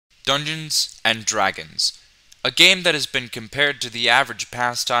Dungeons and Dragons, a game that has been compared to the average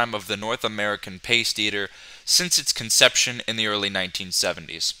pastime of the North American paste eater since its conception in the early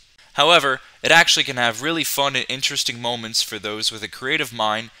 1970s. However, it actually can have really fun and interesting moments for those with a creative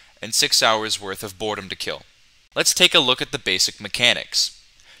mind and 6 hours worth of boredom to kill. Let's take a look at the basic mechanics.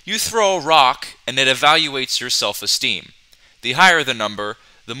 You throw a rock and it evaluates your self-esteem. The higher the number,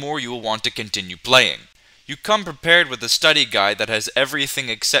 the more you will want to continue playing. You come prepared with a study guide that has everything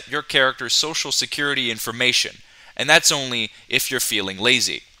except your character's social security information, and that's only if you're feeling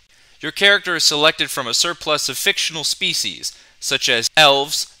lazy. Your character is selected from a surplus of fictional species, such as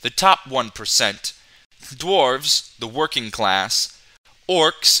elves, the top 1%, dwarves, the working class,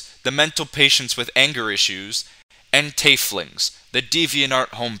 orcs, the mental patients with anger issues, and tieflings, the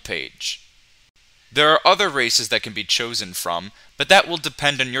DeviantArt homepage. There are other races that can be chosen from, but that will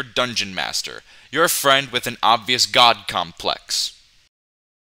depend on your dungeon master, your friend with an obvious god complex.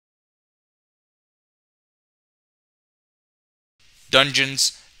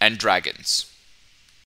 Dungeons and Dragons.